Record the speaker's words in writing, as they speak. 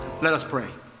Let us pray.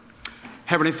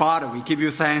 Heavenly Father, we give you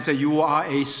thanks that you are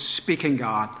a speaking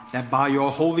God, that by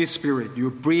your Holy Spirit you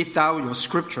breathed out your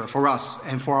scripture for us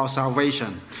and for our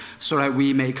salvation, so that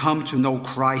we may come to know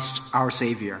Christ, our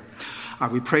Savior.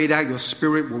 We pray that your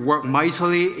Spirit will work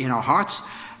mightily in our hearts,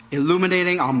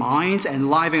 illuminating our minds and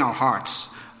enlivening our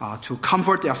hearts, to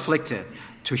comfort the afflicted,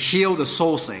 to heal the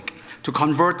soul sick, to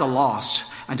convert the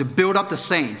lost, and to build up the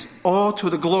saints, all to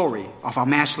the glory of our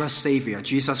matchless Savior,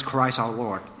 Jesus Christ our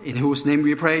Lord, in whose name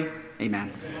we pray.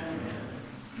 Amen.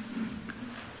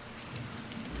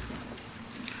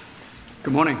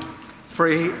 Good morning.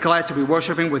 Very glad to be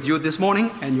worshiping with you this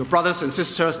morning, and your brothers and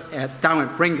sisters down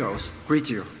at Ringo's greet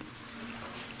you.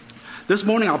 This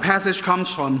morning our passage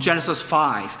comes from Genesis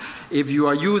 5. If you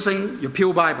are using your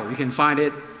Pew Bible, you can find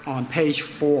it on page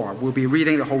 4. We'll be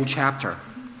reading the whole chapter.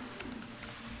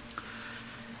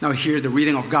 Now hear the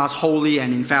reading of God's holy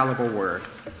and infallible word.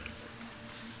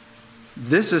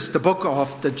 This is the book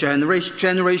of the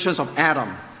generations of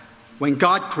Adam. When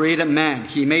God created man,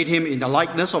 he made him in the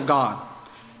likeness of God.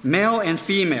 Male and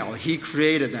female, he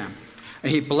created them.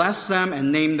 And he blessed them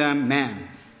and named them man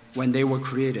when they were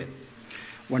created.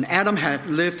 When Adam had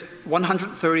lived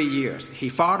 130 years, he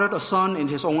fathered a son in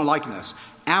his own likeness,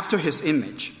 after his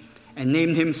image, and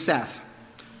named him Seth.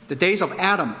 The days of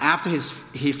Adam after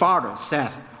he fathered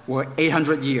Seth were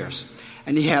 800 years,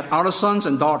 and he had other sons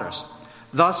and daughters.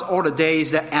 Thus, all the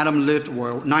days that Adam lived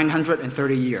were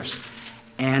 930 years,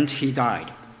 and he died.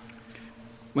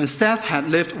 When Seth had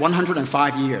lived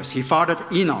 105 years, he fathered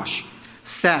Enosh.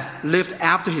 Seth lived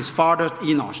after his father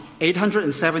Enosh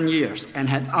 807 years, and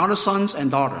had other sons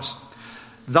and daughters.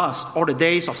 Thus, all the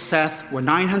days of Seth were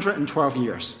 912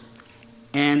 years,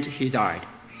 and he died.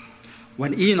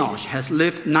 When Enosh has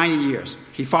lived 90 years,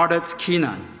 he fathered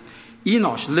Kenan.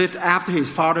 Enosh lived after his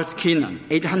father Kenan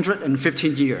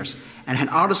 815 years, and had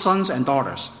other sons and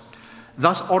daughters.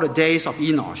 Thus all the days of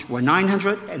Enosh were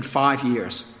 905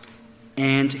 years,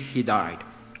 and he died.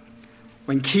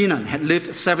 When Kenan had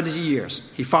lived 70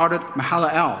 years, he fathered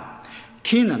Mahalalel.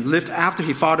 Kenan lived after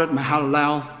he fathered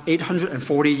Mahalalel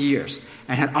 840 years,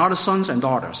 and had other sons and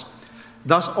daughters.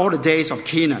 Thus all the days of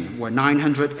Kenan were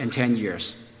 910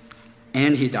 years,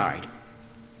 and he died.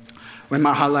 When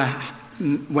Mahalalel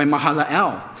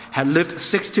had lived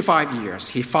 65 years,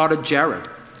 he fathered Jared.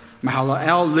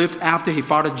 Mahalalel lived after he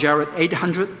fathered Jared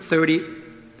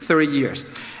 830 years,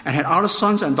 and had other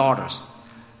sons and daughters.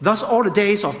 Thus all the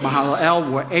days of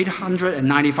Mahalalel were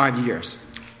 895 years,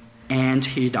 and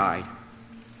he died.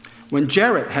 When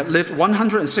Jared had lived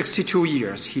 162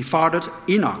 years, he fathered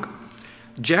Enoch.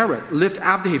 Jared lived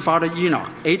after he fathered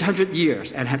Enoch 800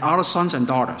 years, and had other sons and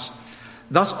daughters.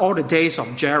 Thus all the days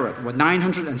of Jared were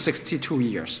 962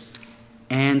 years,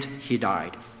 and he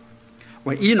died.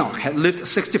 When Enoch had lived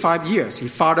 65 years, he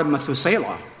fathered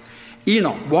Methuselah.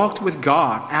 Enoch walked with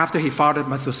God after he fathered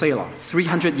Methuselah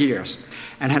 300 years,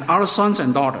 and had other sons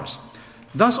and daughters.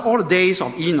 Thus all the days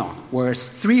of Enoch were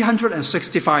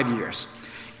 365 years.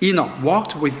 Enoch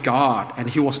walked with God, and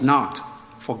he was not,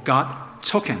 for God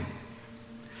took him.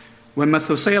 When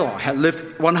Methuselah had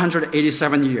lived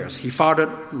 187 years, he fathered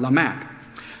Lamech.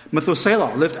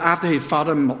 Methuselah lived after he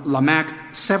fathered Lamech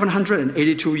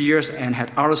 782 years, and had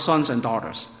other sons and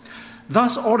daughters.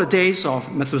 Thus all the days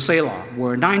of Methuselah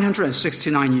were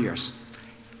 969 years,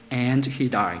 and he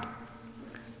died.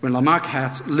 When Lamech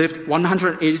had lived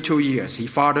 182 years, he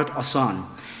fathered a son,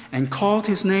 and called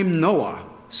his name Noah,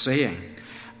 saying,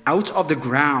 "Out of the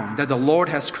ground that the Lord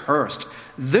has cursed,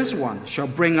 this one shall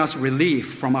bring us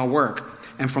relief from our work,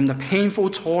 and from the painful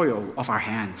toil of our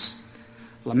hands."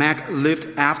 Lamech lived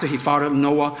after he fathered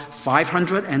Noah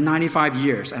 595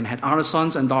 years, and had other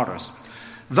sons and daughters.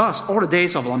 Thus all the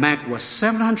days of Lamech were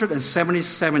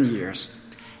 777 years,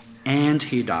 and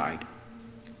he died.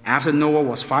 After Noah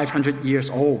was 500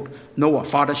 years old, Noah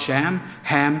fathered Shem,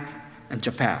 Ham, and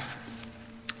Japheth.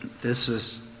 This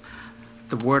is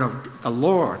the word of the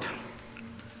Lord.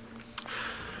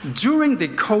 During the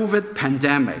COVID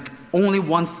pandemic,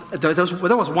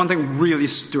 there was one thing really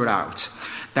stood out.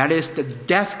 That is the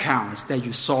death count that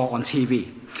you saw on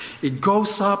TV. It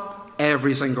goes up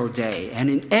every single day, and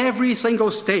in every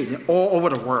single state all over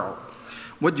the world.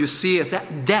 What you see is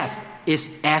that death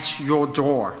is at your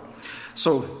door.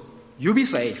 So you be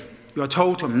safe. You are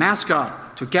told to mask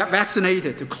up, to get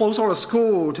vaccinated, to close all the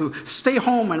school, to stay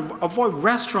home and avoid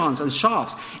restaurants and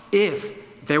shops if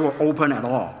they were open at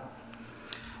all.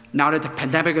 Now that the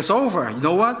pandemic is over, you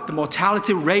know what? The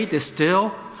mortality rate is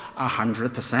still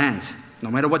 100%. No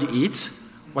matter what you eat,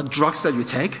 what drugs that you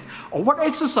take, or what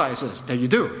exercises that you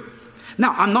do.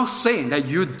 Now, I'm not saying that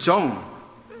you don't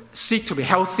seek to be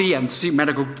healthy and seek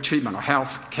medical treatment or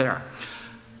health care.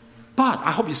 But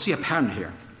I hope you see a pattern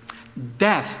here.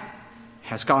 Death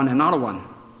has gotten another one,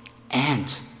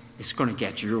 and it's going to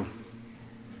get you.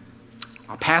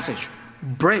 Our passage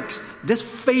breaks this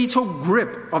fatal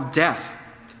grip of death.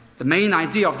 The main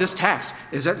idea of this text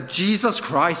is that Jesus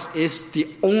Christ is the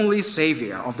only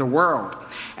Savior of the world,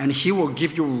 and He will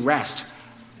give you rest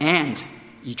and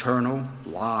eternal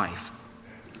life.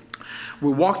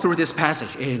 We'll walk through this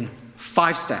passage in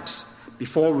 5 steps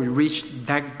before we reach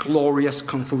that glorious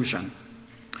conclusion.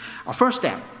 Our first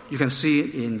step, you can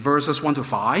see in verses 1 to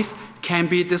 5, can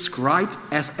be described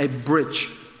as a bridge.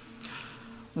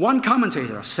 One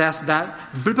commentator says that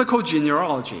biblical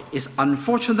genealogy is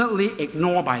unfortunately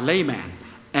ignored by laymen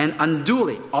and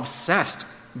unduly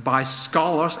obsessed by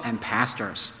scholars and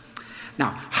pastors.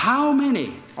 Now, how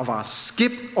many of us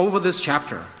skipped over this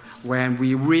chapter when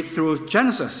we read through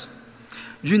Genesis?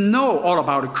 You know all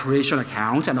about the creation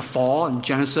account and the fall in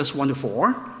Genesis 1 to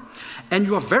 4, and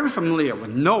you are very familiar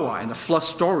with Noah and the flood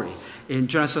story in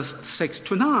Genesis 6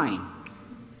 to 9.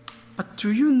 But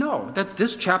do you know that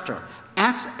this chapter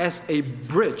acts as a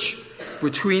bridge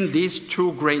between these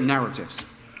two great narratives?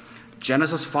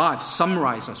 Genesis 5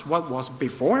 summarizes what was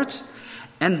before it,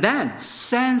 and then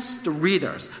sends the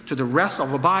readers to the rest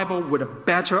of the Bible with a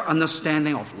better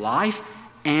understanding of life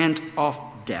and of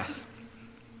death.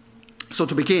 So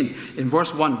to begin, in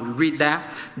verse 1, we read that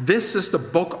this is the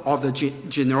book of the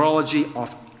genealogy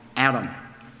of Adam.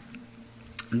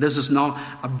 And this is not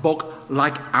a book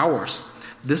like ours.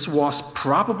 This was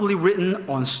probably written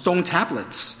on stone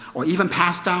tablets or even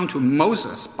passed down to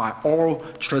Moses by oral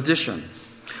tradition.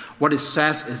 What it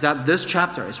says is that this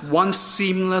chapter is one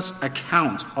seamless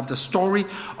account of the story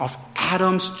of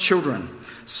Adam's children,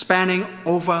 spanning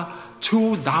over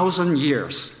 2,000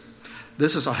 years.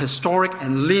 This is a historic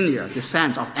and linear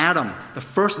descent of Adam, the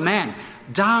first man,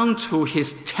 down to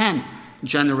his 10th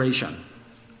generation.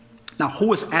 Now,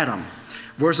 who is Adam?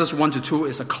 Verses 1 to 2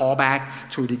 is a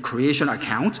callback to the creation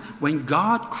account when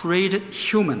God created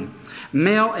human,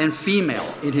 male and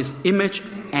female, in His image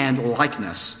and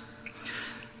likeness.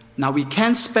 Now, we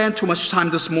can't spend too much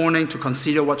time this morning to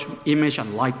consider what image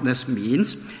and likeness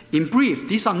means. In brief,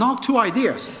 these are not two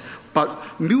ideas,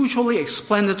 but mutually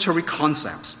explanatory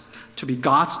concepts. To be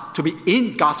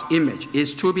in God's image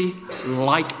is to be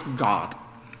like God.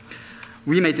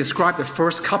 We may describe the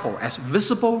first couple as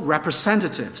visible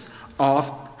representatives of,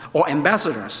 or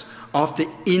ambassadors of the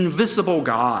invisible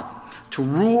God, to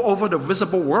rule over the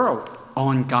visible world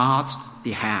on God's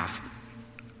behalf.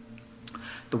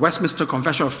 The Westminster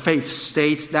Confession of Faith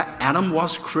states that Adam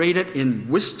was created in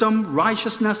wisdom,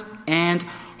 righteousness, and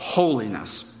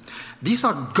holiness. These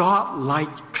are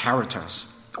God-like characters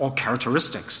or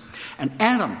characteristics, and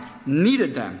Adam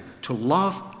needed them to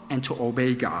love and to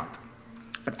obey God.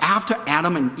 But after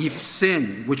Adam and Eve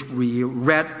sinned, which we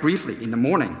read briefly in the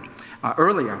morning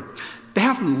earlier, they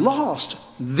have lost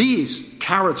these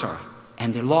character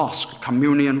and they lost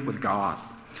communion with God.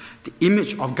 The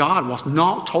image of God was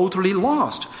not totally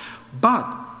lost, but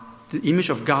the image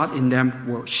of God in them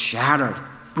were shattered,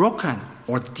 broken,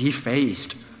 or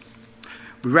defaced.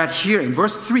 We read here in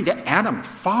verse 3 that Adam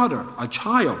fathered a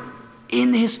child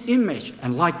in his image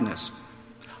and likeness,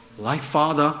 like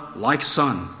father, like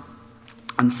son.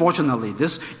 Unfortunately,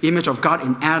 this image of God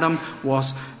in Adam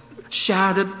was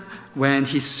shattered when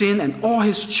he sinned, and all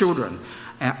his children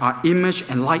are image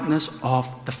and likeness of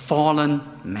the fallen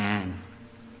man.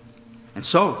 And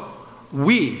so,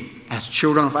 we, as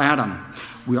children of Adam,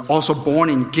 we are also born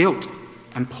in guilt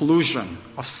and pollution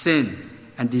of sin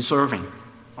and deserving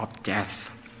of death.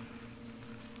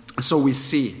 And so we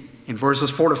see in verses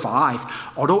 4 to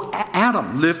 5, although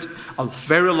Adam lived a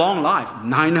very long life,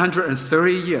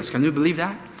 930 years, can you believe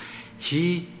that?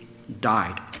 He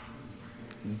died.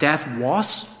 Death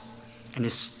was and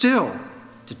is still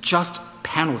the just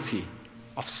penalty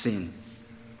of sin.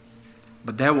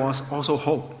 But there was also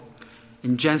hope.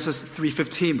 In Genesis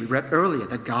 3:15, we read earlier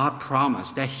that God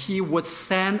promised that He would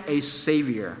send a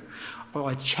Savior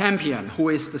or a champion who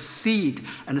is the seed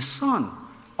and the son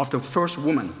of the first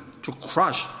woman to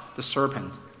crush the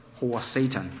serpent who was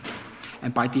Satan.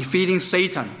 And by defeating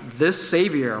Satan, this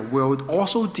Savior will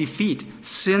also defeat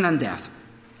sin and death.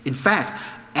 In fact,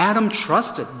 Adam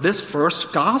trusted this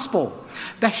first gospel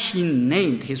that he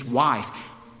named his wife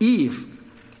Eve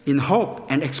in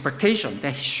hope and expectation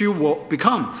that she will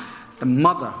become the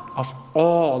mother of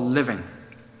all living.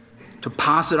 To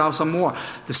pass it out some more,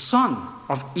 the son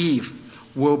of Eve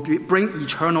will bring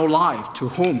eternal life to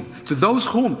those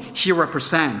whom he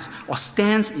represents or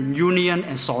stands in union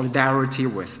and solidarity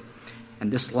with.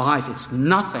 And this life is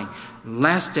nothing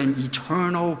less than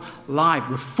eternal life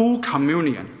with full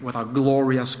communion with our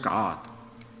glorious God.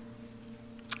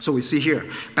 So we see here,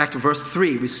 back to verse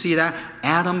 3, we see that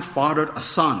Adam fathered a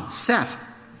son, Seth.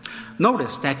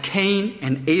 Notice that Cain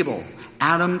and Abel,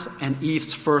 Adam's and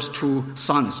Eve's first two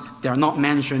sons, they are not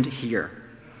mentioned here.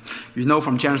 You know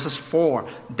from Genesis 4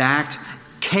 that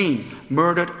Cain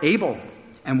murdered Abel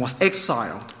and was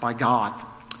exiled by God.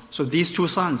 So these two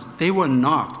sons, they were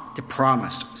not the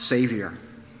promised Savior.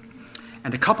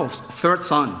 And the couple's third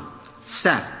son,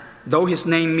 Seth, though his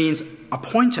name means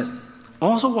appointed,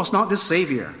 also was not the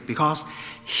Savior because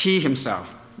he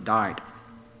himself died.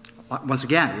 Once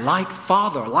again, like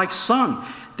father, like son,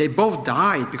 they both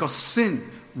died because sin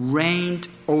reigned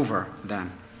over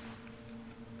them.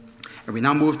 And we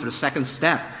now move to the second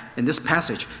step in this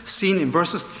passage, seen in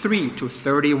verses 3 to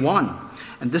 31.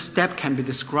 And this step can be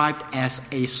described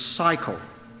as a cycle.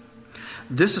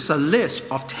 This is a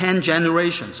list of 10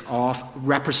 generations of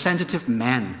representative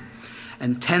men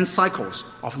and 10 cycles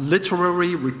of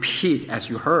literary repeat, as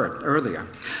you heard earlier.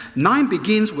 9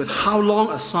 begins with how long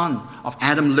a son of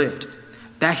Adam lived,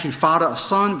 that he fathered a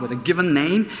son with a given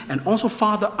name and also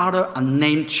fathered other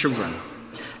unnamed children.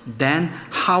 Then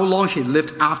how long he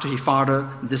lived after he fathered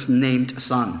this named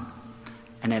son.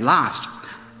 And at last,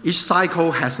 each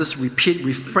cycle has this repeat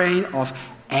refrain of,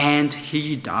 and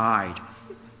he died.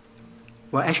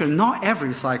 Well, actually, not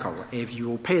every cycle. If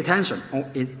you pay attention,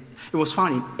 it was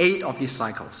found in 8 of these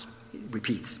cycles. It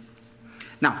repeats.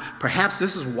 Now, perhaps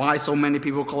this is why so many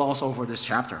people gloss over this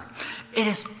chapter. It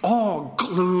is all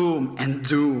gloom and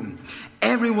doom.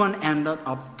 Everyone ended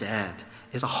up dead.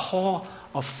 It's a hall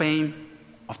of fame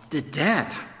of the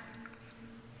dead.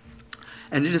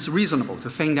 And it is reasonable to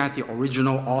think that the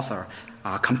original author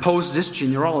composed this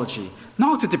genealogy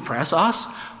not to depress us,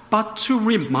 but to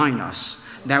remind us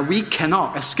that we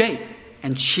cannot escape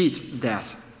and cheat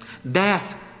death.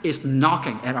 Death is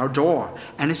knocking at our door,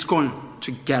 and it's going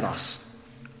to get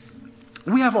us.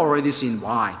 We have already seen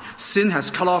why. Sin has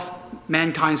cut off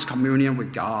mankind's communion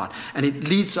with God, and it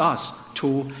leads us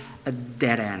to a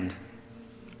dead end.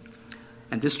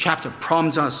 And this chapter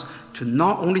prompts us to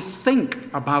not only think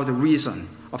about the reason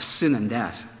of sin and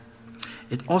death,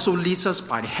 it also leads us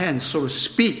by the hand, so to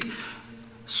speak,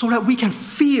 so that we can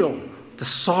feel the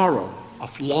sorrow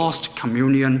of lost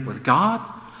communion with God,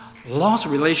 lost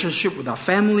relationship with our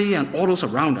family and all those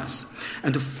around us,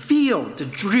 and to feel the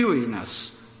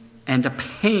dreariness and the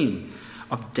pain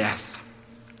of death,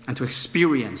 and to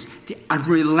experience the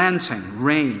unrelenting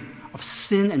reign of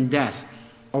sin and death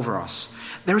over us.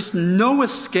 There is no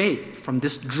escape from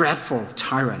this dreadful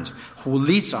tyrant who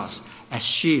leads us as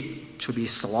sheep to be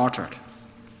slaughtered.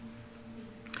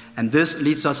 And this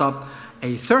leads us up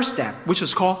a third step, which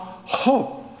is called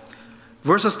hope.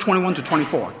 Verses 21 to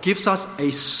 24 gives us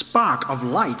a spark of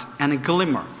light and a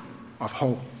glimmer of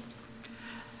hope.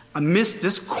 Amidst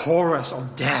this chorus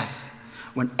of death,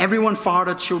 when everyone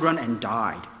fathered children and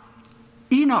died,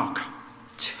 Enoch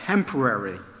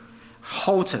temporarily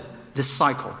halted this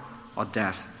cycle of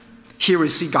death. Here we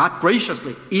see God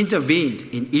graciously intervened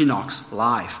in Enoch's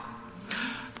life.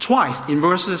 Twice in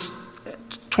verses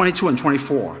 22 and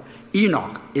 24,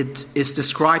 Enoch is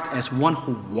described as one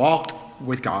who walked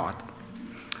with God.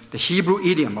 The Hebrew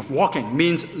idiom of walking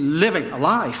means living a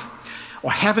life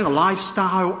or having a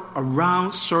lifestyle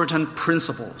around certain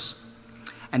principles.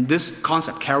 And this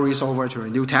concept carries over to the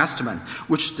New Testament,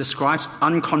 which describes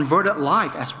unconverted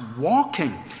life as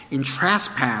walking in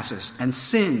trespasses and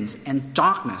sins and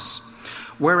darkness,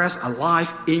 whereas a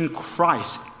life in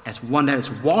Christ as one that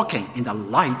is walking in the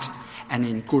light and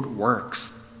in good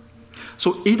works.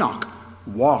 So Enoch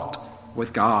walked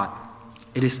with God.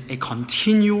 It is a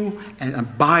continual and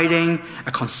abiding,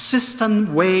 a consistent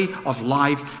way of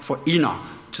life for Enoch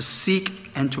to seek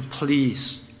and to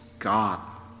please God.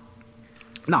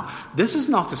 Now, this is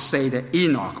not to say that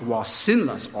Enoch was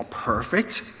sinless or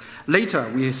perfect. Later,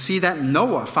 we see that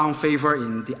Noah found favor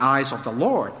in the eyes of the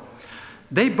Lord.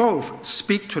 They both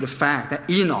speak to the fact that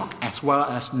Enoch, as well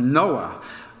as Noah,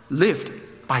 lived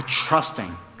by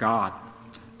trusting God.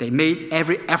 They made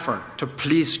every effort to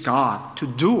please God, to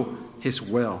do His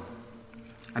will.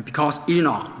 And because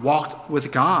Enoch walked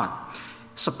with God,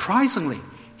 surprisingly,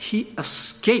 he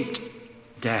escaped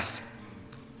death.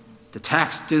 The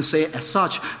text didn't say it as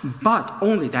such, but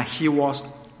only that he was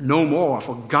no more,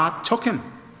 for God took him.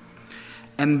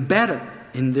 Embedded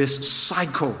in this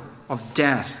cycle of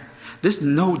death, this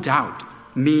no doubt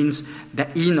means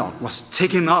that Enoch was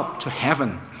taken up to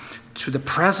heaven, to the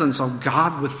presence of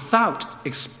God without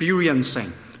experiencing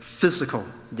physical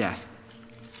death.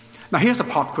 Now here's a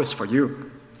pop quiz for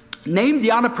you. Name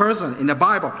the other person in the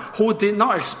Bible who did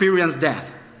not experience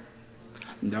death.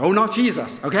 No, not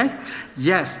Jesus, okay?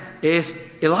 Yes,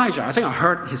 it's Elijah. I think I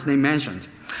heard his name mentioned.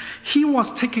 He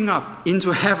was taken up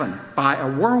into heaven by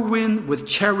a whirlwind with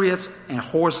chariots and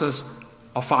horses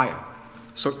of fire.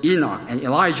 So Enoch and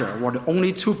Elijah were the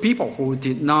only two people who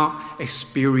did not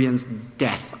experience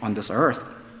death on this earth.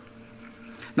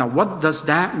 Now, what does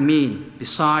that mean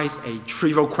besides a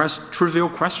trivial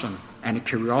question and a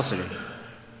curiosity?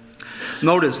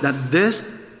 Notice that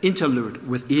this interlude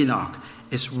with Enoch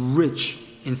is rich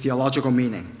in theological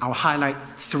meaning. I'll highlight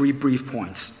 3 brief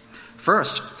points.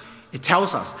 First, it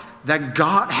tells us that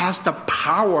God has the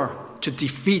power to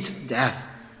defeat death.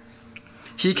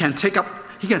 He can take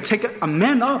a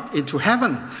man up into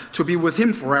heaven to be with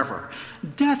him forever.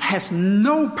 Death has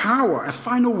no power, a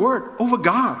final word over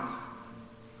God.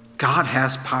 God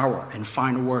has power and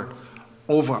final word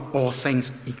over all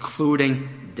things, including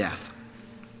death.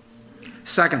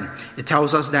 Second, it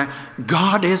tells us that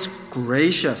God is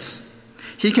gracious.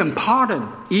 He can pardon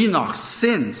Enoch's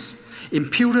sins,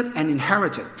 imputed and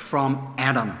inherited from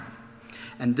Adam.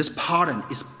 And this pardon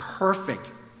is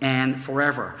perfect and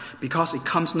forever, because it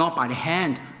comes not by the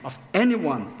hand of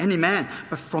anyone, any man,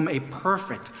 but from a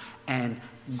perfect and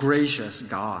gracious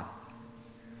God.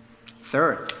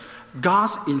 Third,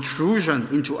 God's intrusion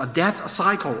into a death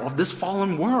cycle of this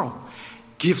fallen world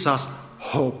gives us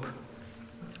hope.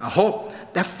 A hope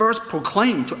that first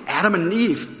proclaimed to Adam and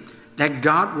Eve that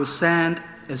God would send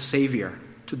a Savior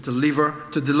to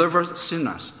deliver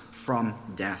sinners from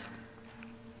death.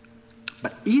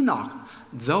 But Enoch,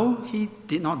 though he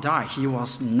did not die, he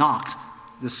was not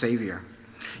the Savior.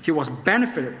 He was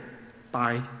benefited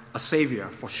by a Savior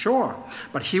for sure,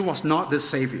 but he was not the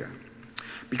Savior,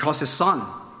 because his son,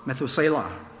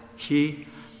 Methuselah, he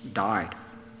died.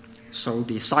 So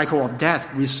the cycle of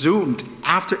death resumed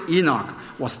after Enoch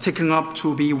was taken up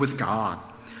to be with God.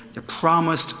 The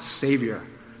promised Savior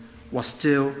was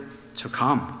still to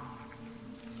come.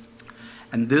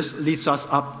 And this leads us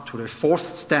up to the 4th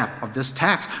step of this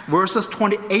text. Verses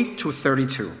 28 to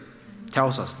 32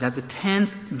 tells us that the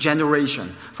 10th generation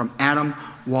from Adam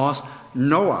was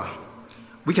Noah.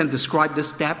 We can describe this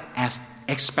step as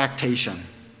expectation.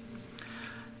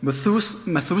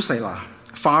 Methuselah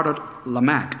fathered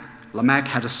Lamech. Lamech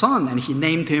had a son, and he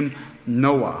named him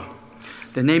Noah.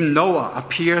 The name Noah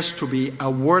appears to be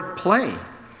a word play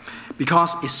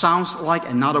because it sounds like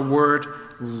another word,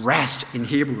 rest, in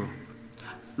Hebrew.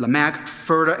 Lamech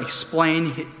further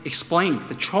explained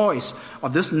the choice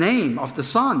of this name of the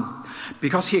son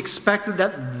because he expected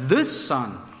that this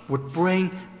son would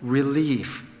bring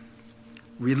relief.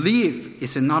 Relief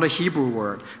is another Hebrew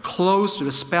word, close to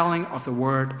the spelling of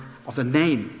the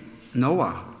name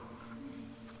Noah.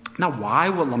 Now, why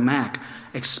would Lamech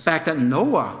expect that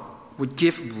Noah would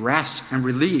give rest and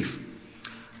relief?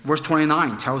 Verse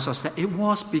 29 tells us that it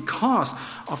was because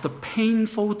of the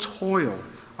painful toil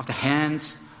of the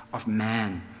hands of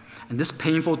man. And this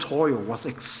painful toil was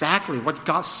exactly what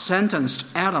God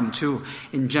sentenced Adam to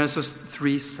in Genesis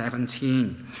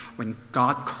 3:17, when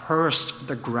God cursed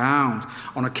the ground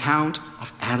on account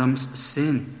of Adam's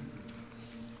sin.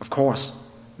 Of course,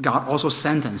 God also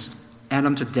sentenced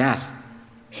Adam to death.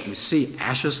 We see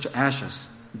ashes to ashes,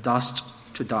 dust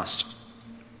to dust.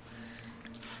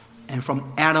 And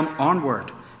from Adam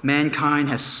onward, mankind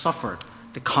has suffered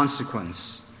the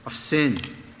consequence of sin.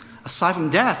 Aside from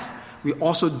death, we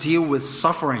also deal with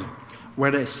suffering,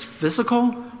 whether it's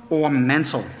physical or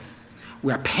mental.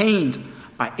 We are pained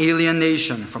by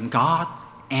alienation from God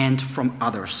and from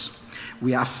others.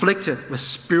 We are afflicted with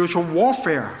spiritual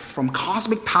warfare from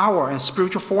cosmic power and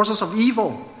spiritual forces of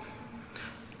evil.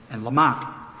 And Lamech,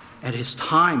 at his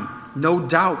time, no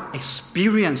doubt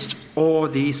experienced all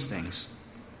these things.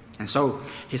 And so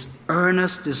his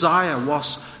earnest desire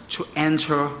was to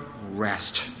enter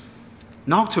rest.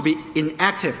 Not to be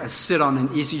inactive and sit on an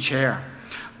easy chair,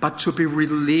 but to be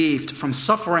relieved from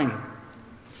suffering,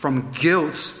 from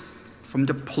guilt, from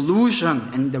the pollution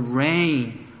and the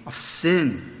reign of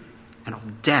sin and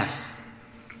of death.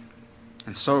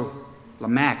 And so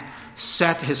Lamech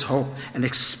set his hope and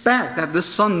expect that this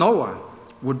son Noah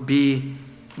would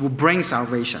bring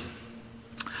salvation,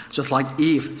 just like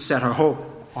Eve set her hope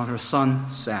on her son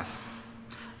Seth.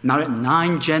 Now that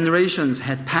 9 generations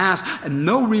had passed and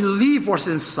no relief was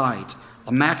in sight,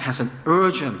 Lamech has an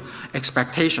urgent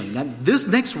expectation that this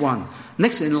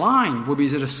next in line, will be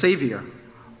the Savior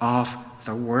of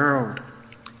the world.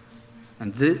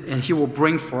 And he will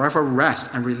bring forever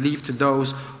rest and relief to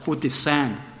those who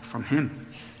descend from him.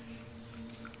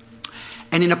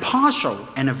 And in a partial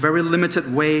and a very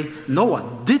limited way,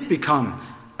 Noah did become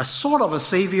a sort of a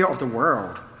Savior of the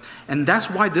world. And that's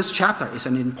why this chapter is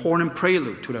an important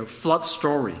prelude to the flood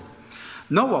story.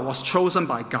 Noah was chosen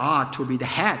by God to be the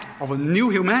head of a new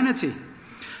humanity.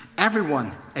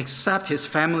 Everyone except his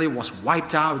family was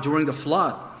wiped out during the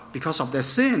flood because of their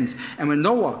sins. And when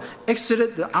Noah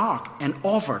exited the ark and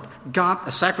offered God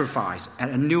a sacrifice at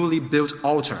a newly built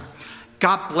altar,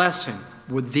 God blessed him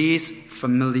with these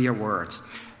familiar words: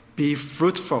 "Be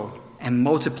fruitful and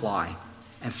multiply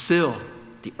and fill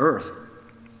the earth."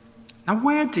 Now,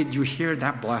 where did you hear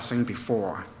that blessing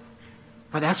before?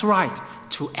 Well, that's right,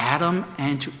 to Adam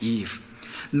and to Eve.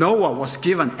 Noah was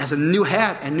given as a new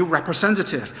head, a new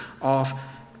representative of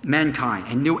mankind,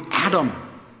 a new Adam,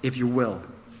 if you will.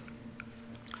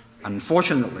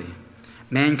 Unfortunately,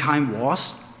 mankind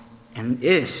was and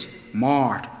is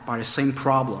marred by the same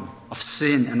problem of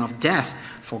sin and of death.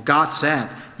 For God said,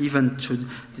 even to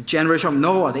the generation of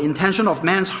Noah, the intention of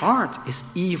man's heart is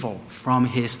evil from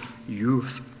his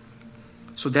youth.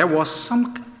 So there was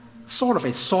some sort of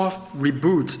a soft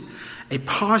reboot, a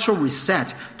partial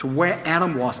reset to where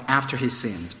Adam was after he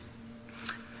sinned.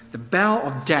 The bell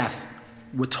of death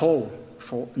would toll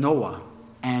for Noah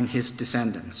and his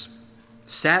descendants.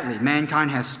 Sadly,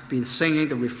 mankind has been singing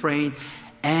the refrain,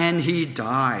 "And he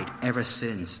died," ever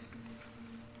since.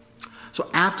 So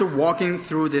after walking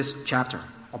through this chapter,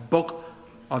 a book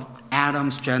of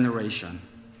Adam's generation,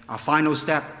 our final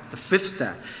step, the fifth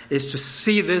step, is to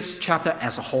see this chapter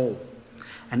as a whole.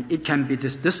 And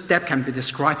this step can be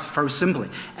described very simply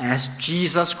as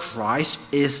Jesus Christ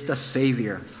is the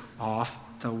Savior of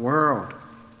the world.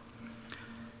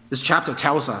 This chapter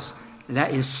tells us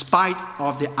that in spite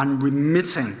of the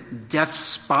unremitting death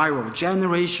spiral,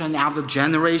 generation after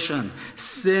generation,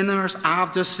 sinners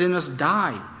after sinners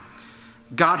die,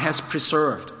 God has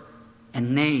preserved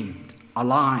and named a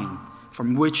line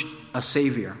from which a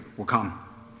Savior will come.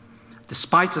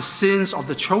 Despite the sins of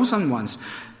the chosen ones,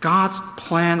 God's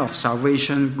plan of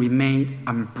salvation remained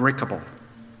unbreakable.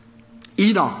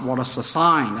 Enoch was a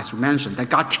sign, as we mentioned, that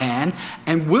God can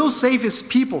and will save his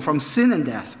people from sin and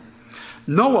death.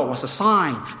 Noah was a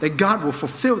sign that God will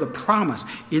fulfill the promise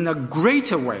in a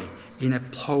greater way in a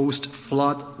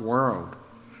post-flood world.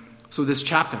 So this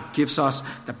chapter gives us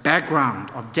the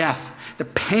background of death, the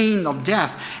pain of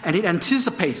death, and it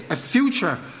anticipates a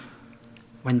future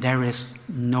when there is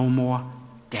no more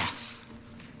death.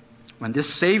 When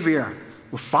this Savior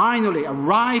will finally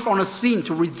arrive on the scene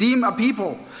to redeem a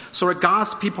people so that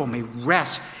God's people may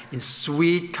rest in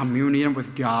sweet communion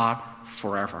with God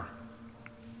forever.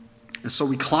 And so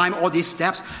we climb all these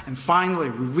steps, and finally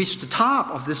we reach the top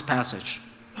of this passage.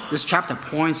 This chapter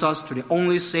points us to the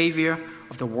only Savior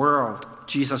of the world,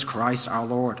 Jesus Christ our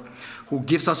Lord, who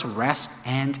gives us rest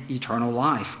and eternal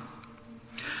life.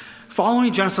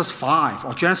 Following Genesis 5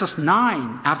 or Genesis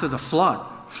 9 after the flood,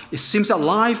 it seems that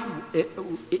life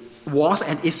was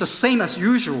and is the same as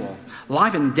usual.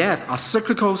 Life and death are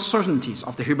cyclical certainties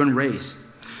of the human race.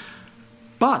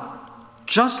 But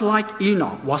just like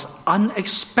Enoch was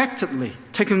unexpectedly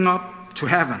taken up to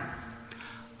heaven,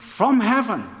 from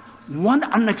heaven, one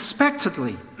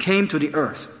unexpectedly came to the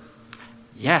earth.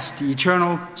 Yes, the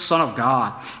eternal Son of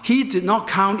God. He did not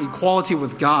count equality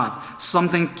with God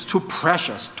something too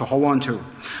precious to hold on to,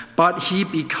 but he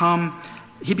became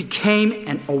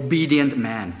an obedient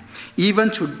man,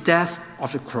 even to death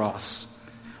of the cross.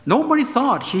 Nobody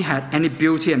thought he had any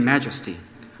beauty and majesty,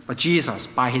 but Jesus,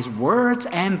 by his words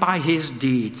and by his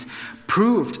deeds,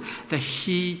 proved that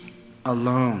he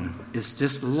alone is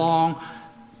this long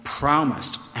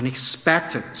promised and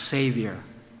expected Savior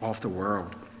of the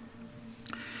world.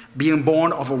 Being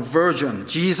born of a virgin,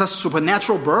 Jesus'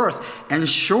 supernatural birth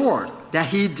ensured that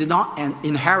he did not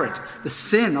inherit the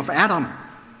sin of Adam.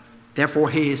 Therefore,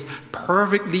 he is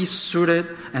perfectly suited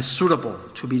and suitable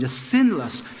to be the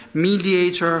sinless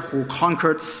mediator who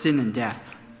conquered sin and death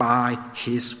by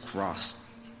his cross.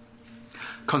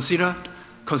 Consider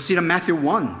Matthew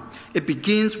 1. It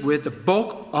begins with the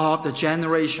book of the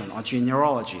generation or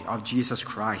genealogy of Jesus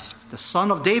Christ, the son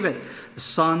of David, the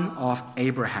son of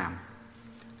Abraham.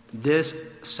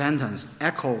 This sentence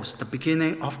echoes the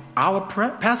beginning of our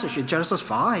passage in Genesis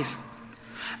 5.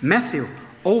 Matthew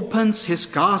opens his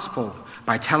gospel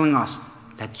by telling us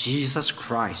that Jesus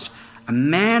Christ, a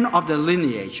man of the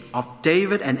lineage of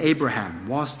David and Abraham,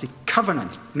 was the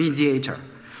covenant mediator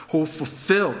who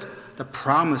fulfilled the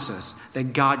promises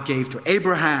that God gave to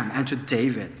Abraham and to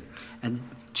David. And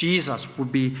Jesus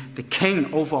would be the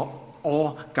king over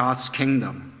all God's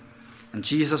kingdom. And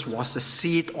Jesus was the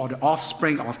seed or the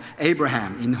offspring of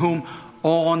Abraham, in whom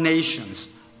all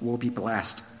nations will be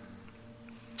blessed.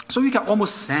 So you can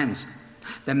almost sense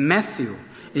that Matthew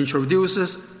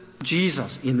introduces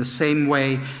Jesus in the same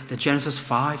way that Genesis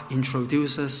 5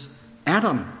 introduces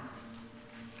Adam.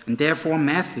 And therefore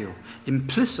Matthew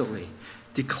implicitly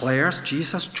declares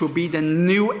Jesus to be the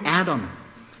new Adam,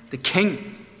 the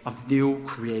king of new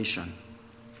creation.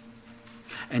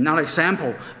 Another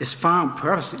example is found,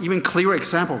 perhaps even clearer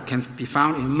example can be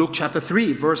found in Luke chapter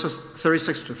 3, verses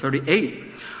 36 to 38.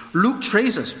 Luke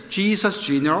traces Jesus'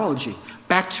 genealogy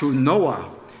back to Noah,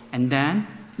 and then,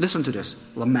 listen to this,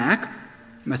 Lamech,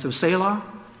 Methuselah,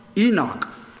 Enoch,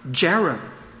 Jared,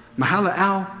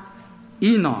 Mahalalel,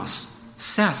 Enos,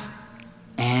 Seth,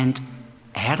 and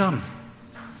Adam.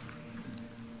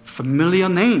 Familiar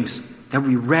names that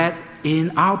we read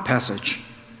in our passage.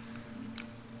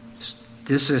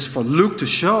 This is for Luke to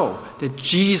show that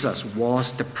Jesus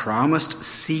was the promised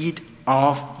seed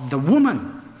of the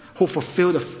woman who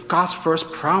fulfilled God's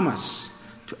first promise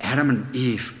to Adam and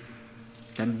Eve.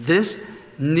 That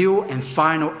this new and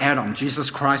final Adam, Jesus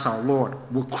Christ our Lord,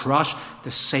 will crush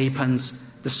the serpent's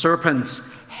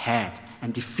head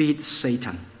and defeat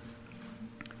Satan.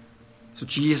 So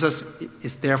Jesus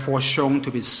is therefore shown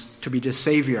to be the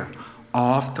Savior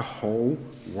of the whole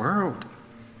world.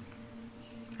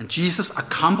 And Jesus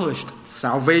accomplished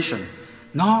salvation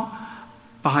not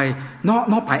by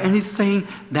anything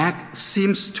that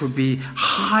seems to be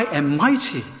high and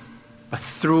mighty, but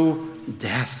through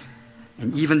death,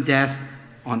 and even death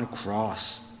on the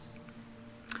cross.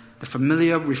 The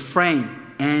familiar refrain,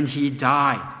 "and he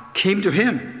died," came to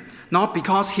him, not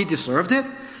because he deserved it,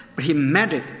 but he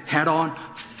met it head on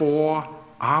for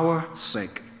our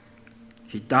sake.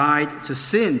 He died to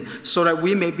sin so that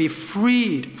we may be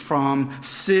freed from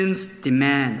sin's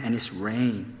demand and its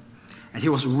reign. And he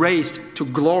was raised to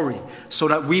glory so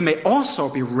that we may also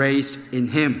be raised in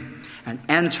him and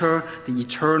enter the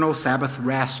eternal Sabbath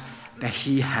rest that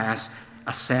he has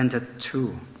ascended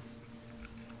to.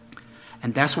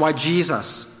 And that's why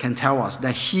Jesus can tell us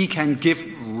that he can give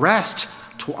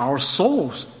rest to our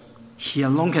souls. He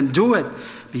alone can do it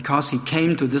because he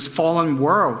came to this fallen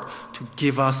world to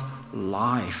give us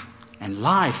life, and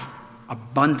life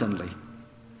abundantly.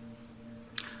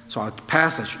 So our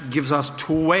passage gives us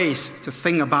two ways to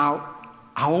think about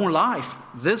our own life,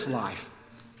 this life,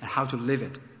 and how to live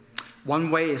it.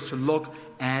 One way is to look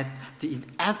at the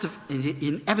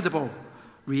inevitable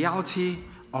reality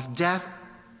of death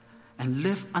and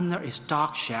live under its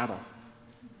dark shadow.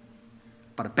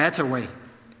 But a better way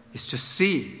is to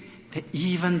see that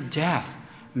even death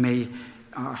may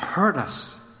hurt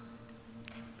us.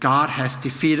 God has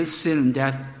defeated sin and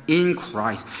death in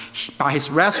Christ. By his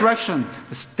resurrection,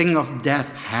 the sting of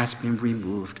death has been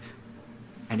removed.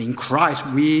 And in Christ,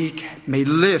 we may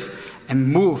live and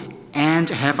move and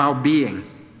have our being.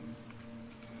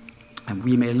 And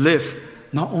we may live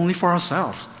not only for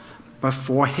ourselves, but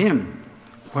for him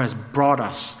who has brought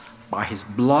us by his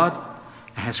blood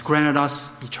and has granted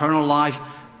us eternal life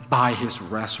by his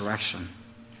resurrection.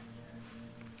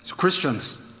 So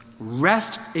Christians,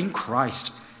 rest in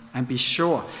Christ and be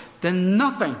sure that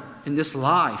nothing in this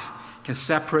life can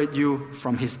separate you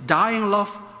from his dying love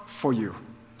for you.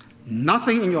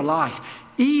 Nothing in your life,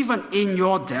 even in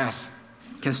your death,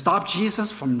 can stop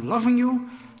Jesus from loving you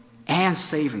and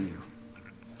saving you,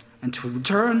 and to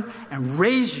return and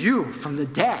raise you from the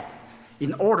dead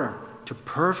in order to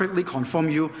perfectly conform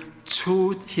you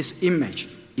to his image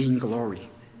in glory.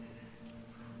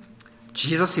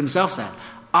 Jesus himself said,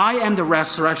 "I am the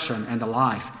resurrection and the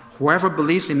life. Whoever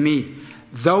believes in me,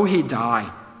 though he die,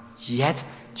 yet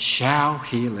shall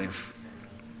he live."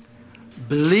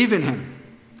 Believe in him,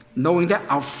 knowing that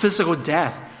our physical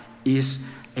death is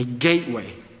a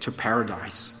gateway to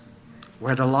paradise.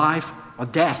 Whether life or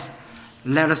death,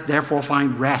 let us therefore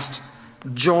find rest,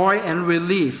 joy, and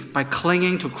relief by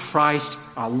clinging to Christ,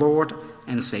 our Lord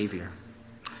and Savior.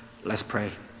 Let's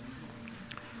pray.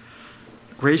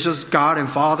 Gracious God and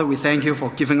Father, we thank you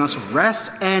for giving us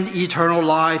rest and eternal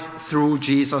life through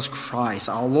Jesus Christ,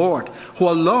 our Lord, who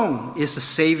alone is the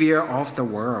Savior of the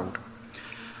world.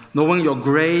 Knowing your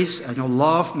grace and your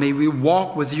love, may we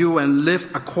walk with you and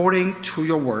live according to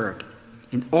your word,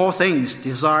 in all things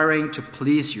desiring to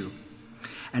please you.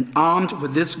 And armed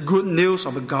with this good news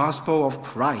of the gospel of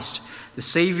Christ, the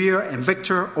Savior and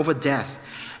victor over death,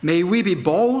 may we be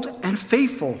bold and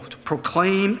faithful to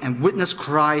proclaim and witness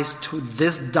Christ to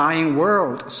this dying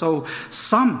world, so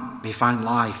some may find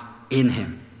life in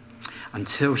him,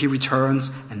 until he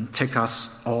returns and takes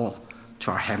us all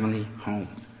to our heavenly home.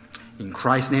 In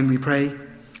Christ's name we pray.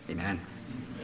 Amen.